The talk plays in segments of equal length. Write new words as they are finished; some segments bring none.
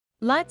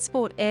Light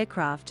sport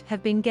aircraft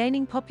have been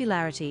gaining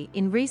popularity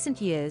in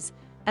recent years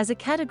as a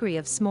category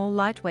of small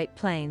lightweight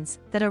planes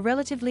that are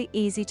relatively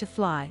easy to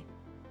fly.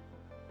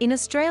 In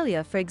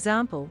Australia, for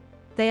example,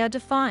 they are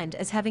defined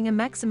as having a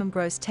maximum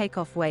gross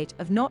takeoff weight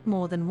of not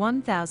more than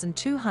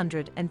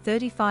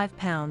 1,235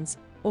 pounds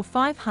or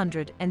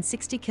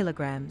 560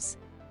 kilograms.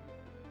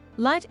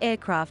 Light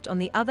aircraft, on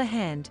the other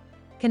hand,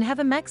 can have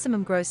a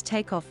maximum gross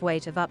takeoff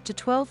weight of up to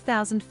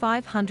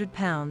 12,500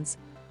 pounds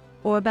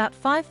or about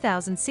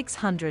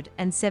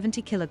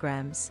 5,670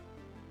 kilograms.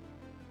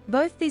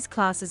 Both these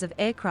classes of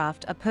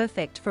aircraft are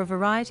perfect for a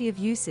variety of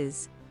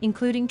uses,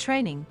 including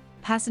training,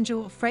 passenger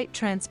or freight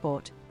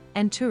transport,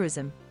 and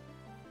tourism.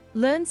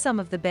 Learn some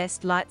of the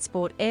best light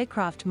sport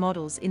aircraft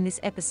models in this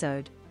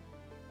episode.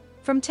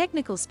 From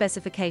technical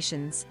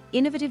specifications,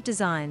 innovative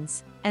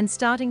designs, and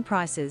starting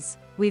prices,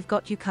 we've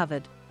got you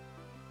covered.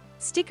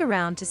 Stick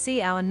around to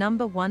see our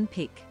number one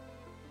pick.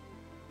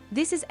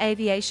 This is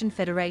Aviation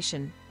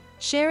Federation,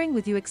 sharing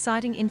with you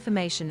exciting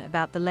information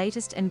about the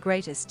latest and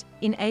greatest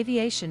in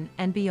aviation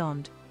and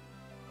beyond.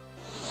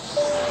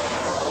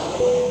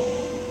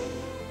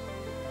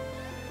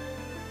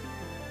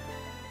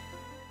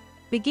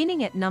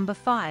 Beginning at number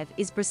 5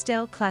 is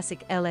Bristol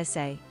Classic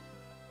LSA.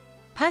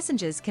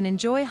 Passengers can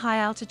enjoy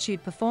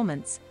high-altitude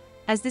performance,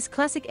 as this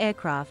classic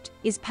aircraft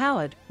is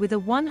powered with a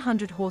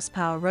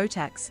 100-horsepower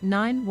Rotax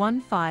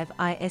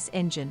 915IS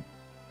engine.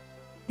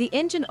 The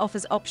engine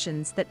offers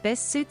options that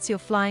best suits your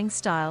flying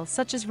style,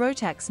 such as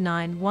Rotax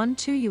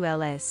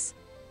 912ULS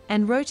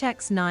and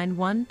Rotax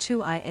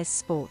 912IS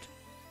Sport.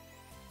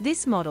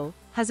 This model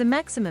has a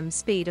maximum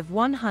speed of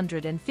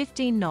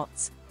 115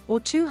 knots or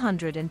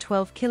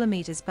 212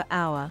 km per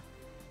hour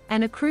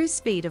and a cruise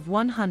speed of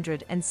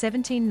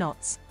 117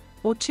 knots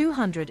or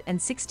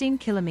 216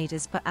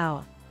 km per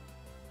hour.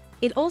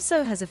 It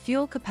also has a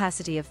fuel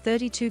capacity of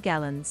 32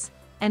 gallons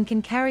and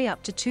can carry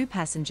up to 2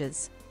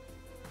 passengers.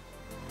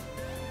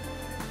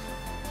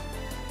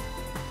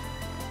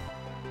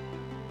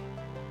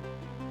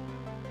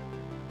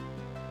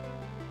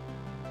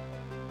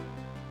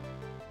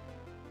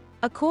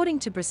 According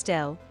to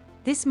Bristol,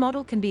 this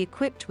model can be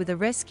equipped with a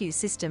rescue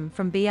system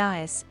from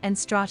BIS and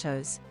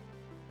Stratos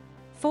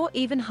for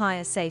even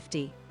higher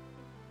safety.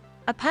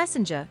 A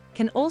passenger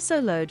can also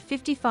load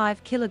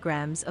 55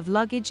 kilograms of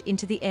luggage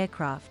into the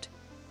aircraft.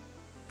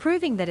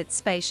 Proving that it's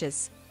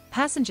spacious,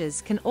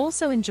 passengers can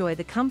also enjoy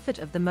the comfort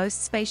of the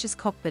most spacious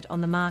cockpit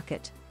on the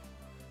market.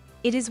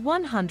 It is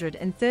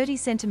 130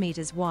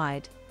 centimeters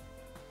wide.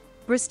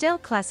 Bristol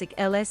Classic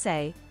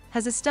LSA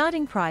has a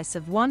starting price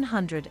of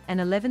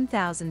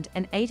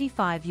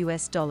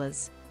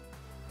 $111,085.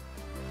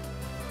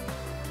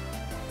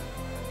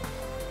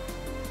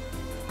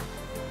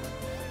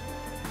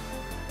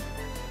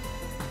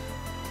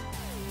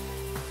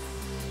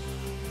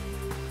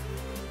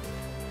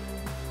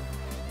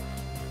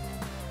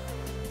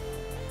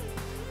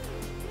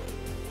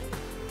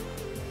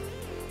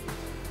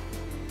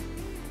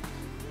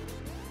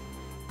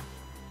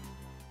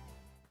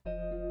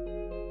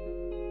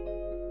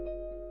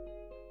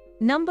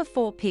 Number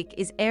 4 pick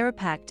is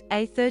Aeropact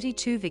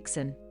A32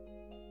 Vixen.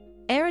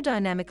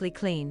 Aerodynamically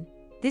clean,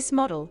 this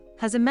model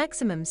has a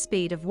maximum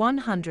speed of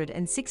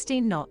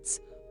 116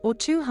 knots or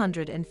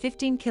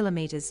 215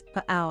 km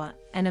per hour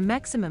and a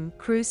maximum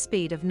cruise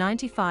speed of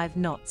 95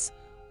 knots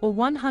or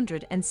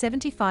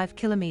 175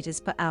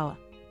 km per hour.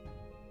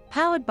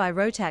 Powered by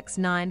Rotax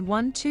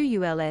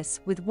 912ULS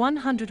with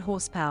 100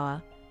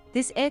 horsepower,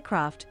 this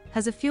aircraft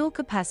has a fuel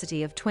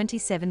capacity of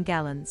 27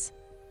 gallons.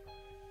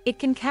 It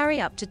can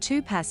carry up to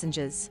 2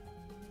 passengers.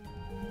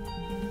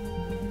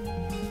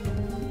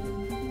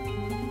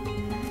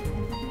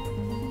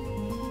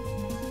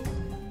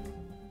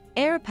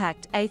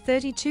 Aeropact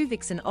A32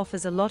 Vixen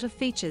offers a lot of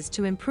features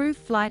to improve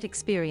flight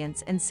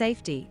experience and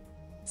safety,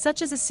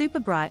 such as a super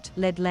bright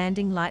LED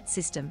landing light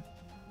system.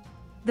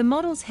 The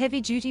model's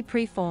heavy-duty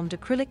preformed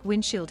acrylic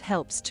windshield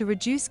helps to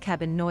reduce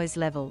cabin noise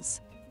levels.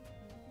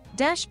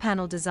 Dash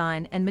panel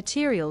design and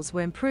materials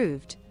were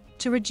improved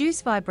to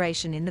reduce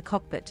vibration in the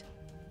cockpit.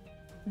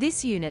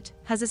 This unit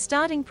has a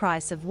starting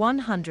price of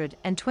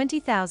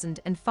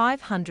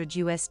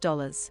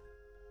 $120,500.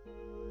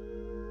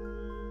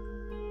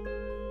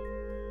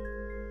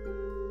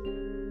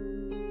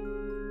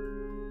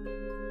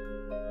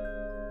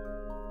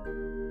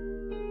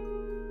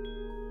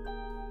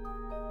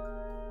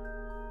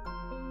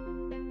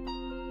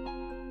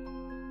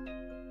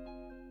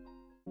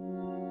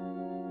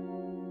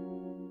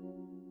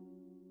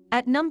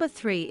 At number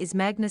 3 is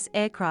Magnus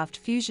Aircraft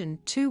Fusion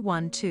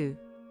 212.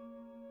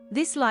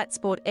 This light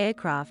sport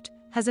aircraft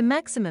has a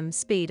maximum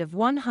speed of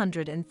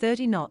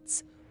 130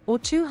 knots or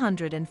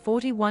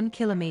 241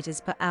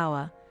 km per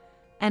hour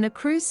and a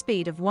cruise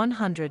speed of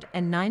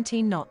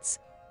 119 knots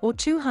or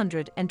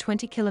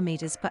 220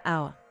 km per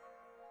hour.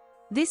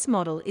 This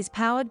model is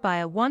powered by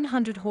a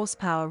 100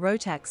 horsepower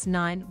Rotax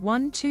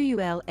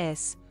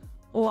 912ULS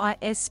or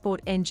IS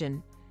Sport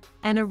engine,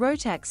 and a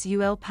Rotax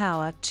UL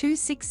Power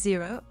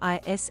 260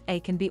 ISA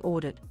can be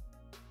ordered.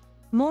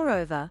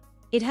 Moreover,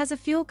 it has a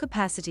fuel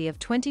capacity of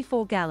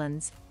 24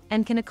 gallons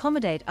and can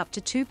accommodate up to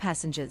 2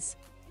 passengers.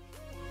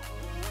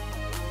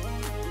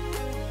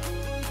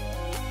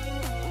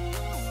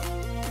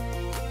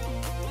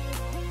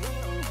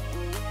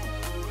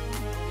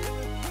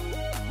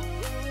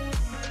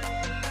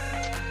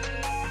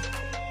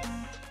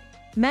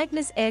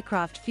 Magnus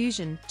Aircraft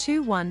Fusion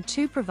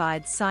 212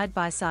 provides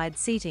side-by-side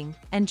seating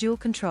and dual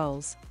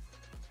controls.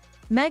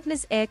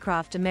 Magnus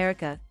Aircraft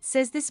America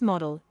says this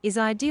model is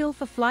ideal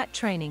for flight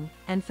training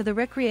and for the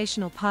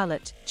recreational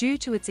pilot due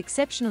to its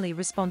exceptionally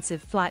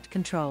responsive flight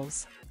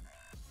controls.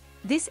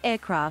 This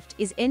aircraft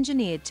is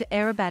engineered to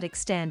aerobatic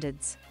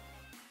standards.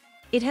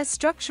 It has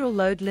structural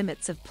load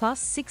limits of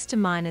 +6 to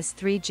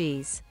 -3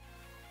 Gs.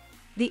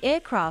 The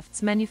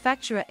aircraft's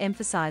manufacturer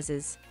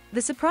emphasizes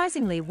the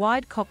surprisingly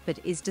wide cockpit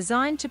is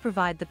designed to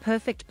provide the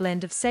perfect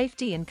blend of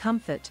safety and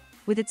comfort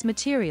with its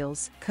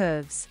materials,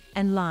 curves,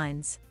 and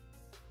lines.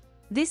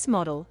 This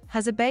model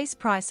has a base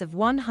price of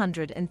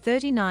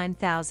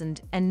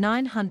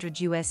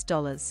 $139,900 US.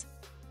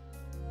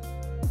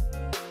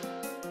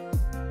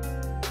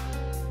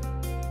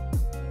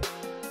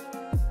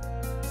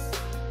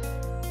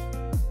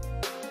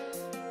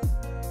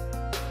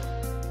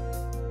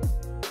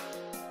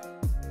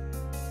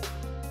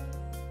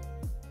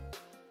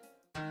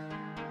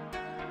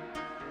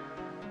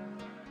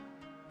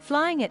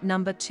 Flying at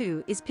number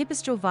 2 is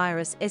Pipistral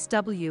Virus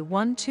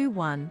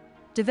SW121,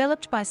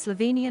 developed by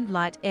Slovenian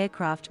light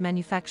aircraft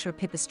manufacturer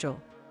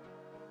Pipistral.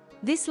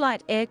 This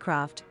light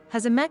aircraft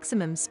has a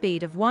maximum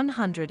speed of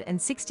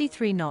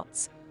 163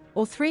 knots,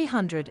 or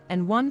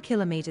 301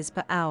 km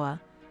per hour,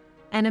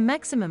 and a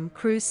maximum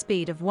cruise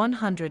speed of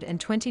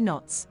 120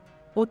 knots,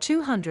 or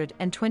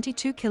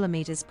 222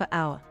 km per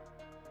hour.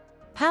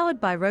 Powered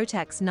by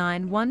Rotax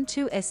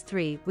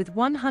 912S3 with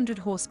 100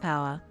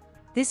 horsepower,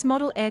 this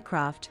model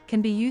aircraft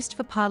can be used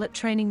for pilot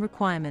training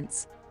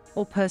requirements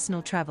or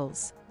personal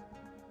travels.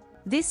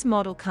 This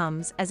model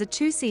comes as a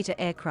 2-seater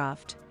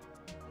aircraft.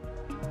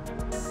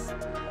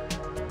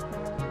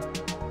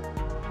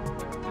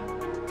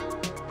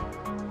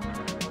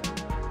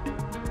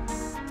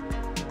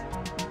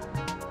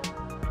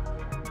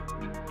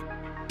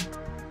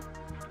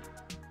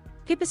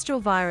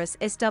 Pipistral Virus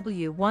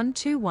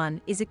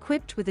SW121 is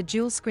equipped with a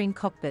dual-screen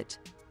cockpit,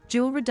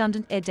 dual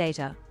redundant air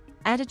data,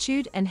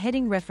 attitude and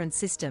heading reference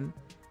system,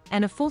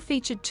 and a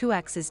full-featured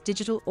 2-axis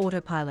digital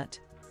autopilot.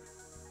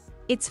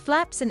 Its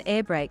flaps and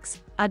air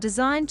brakes are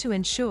designed to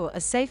ensure a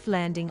safe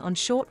landing on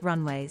short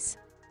runways.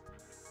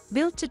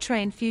 Built to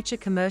train future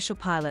commercial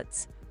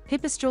pilots,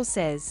 Pipistral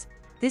says,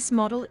 this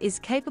model is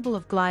capable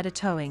of glider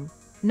towing,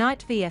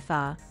 night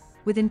VFR,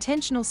 with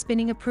intentional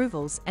spinning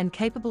approvals and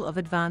capable of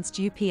advanced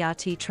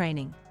UPRT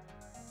training.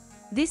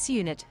 This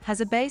unit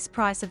has a base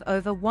price of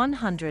over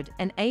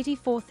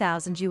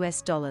 $184,000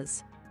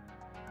 US.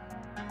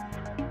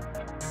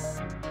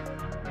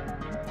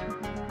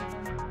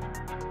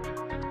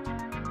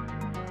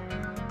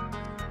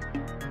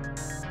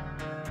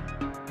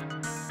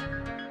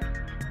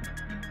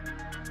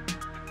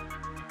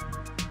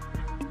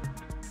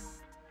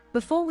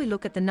 Before we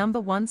look at the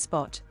number 1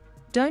 spot,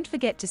 don't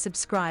forget to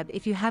subscribe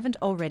if you haven't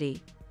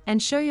already,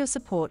 and show your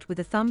support with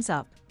a thumbs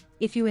up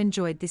if you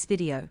enjoyed this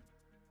video.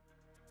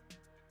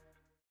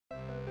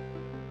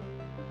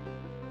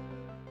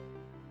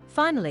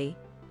 Finally,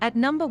 at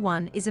number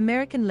 1 is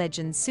American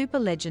Legend Super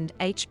Legend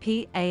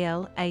HP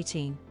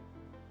AL-18.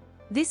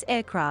 This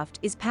aircraft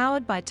is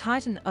powered by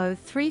Titan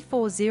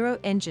 0340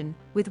 engine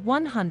with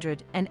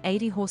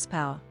 180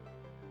 horsepower.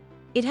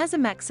 It has a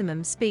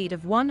maximum speed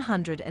of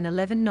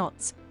 111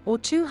 knots, or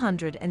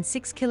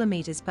 206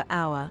 km per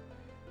hour,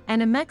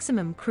 and a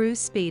maximum cruise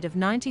speed of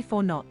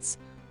 94 knots,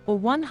 or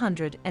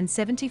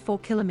 174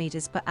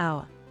 km per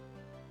hour.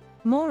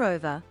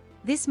 Moreover,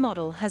 this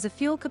model has a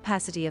fuel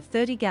capacity of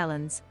 30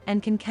 gallons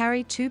and can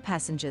carry 2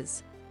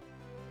 passengers.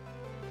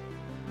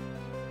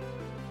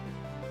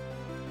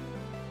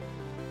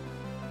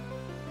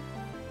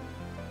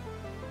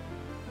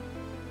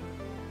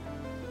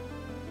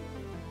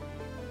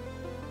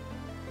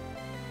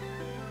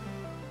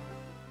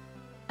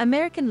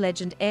 American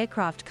Legend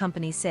Aircraft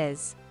Company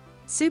says,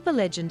 Super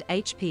Legend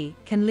HP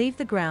can leave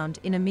the ground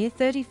in a mere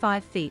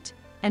 35 feet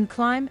and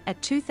climb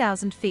at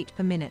 2,000 feet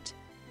per minute.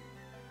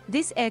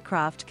 This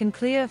aircraft can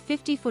clear a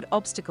 50-foot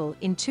obstacle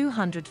in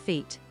 200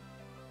 feet.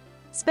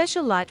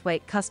 Special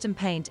lightweight custom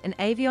paint and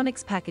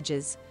avionics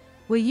packages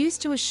were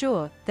used to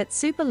assure that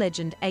Super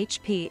Legend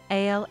HP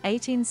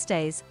AL-18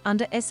 stays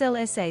under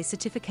SLSA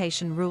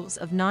certification rules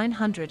of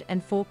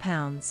 904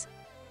 pounds.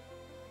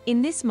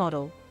 In this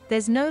model,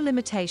 there's no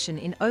limitation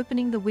in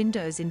opening the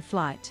windows in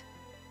flight.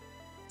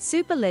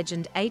 Super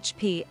Legend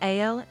HP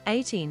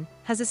AL-18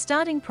 has a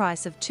starting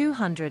price of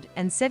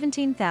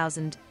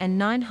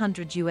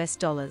 $217,900 US.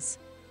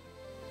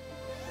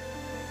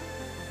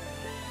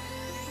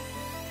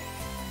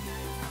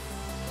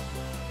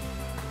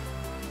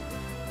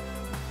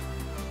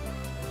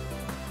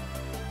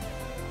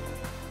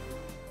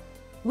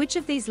 Which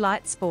of these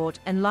light sport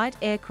and light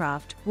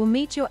aircraft will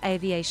meet your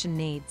aviation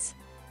needs?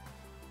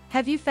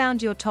 Have you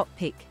found your top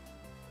pick?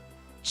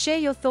 Share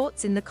your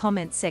thoughts in the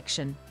comments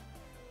section.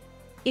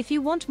 If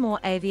you want more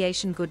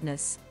aviation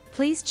goodness,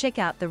 please check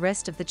out the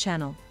rest of the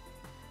channel.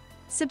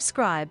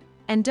 Subscribe,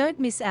 and don't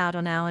miss out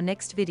on our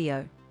next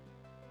video.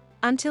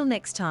 Until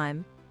next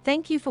time,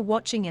 thank you for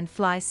watching and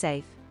fly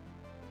safe.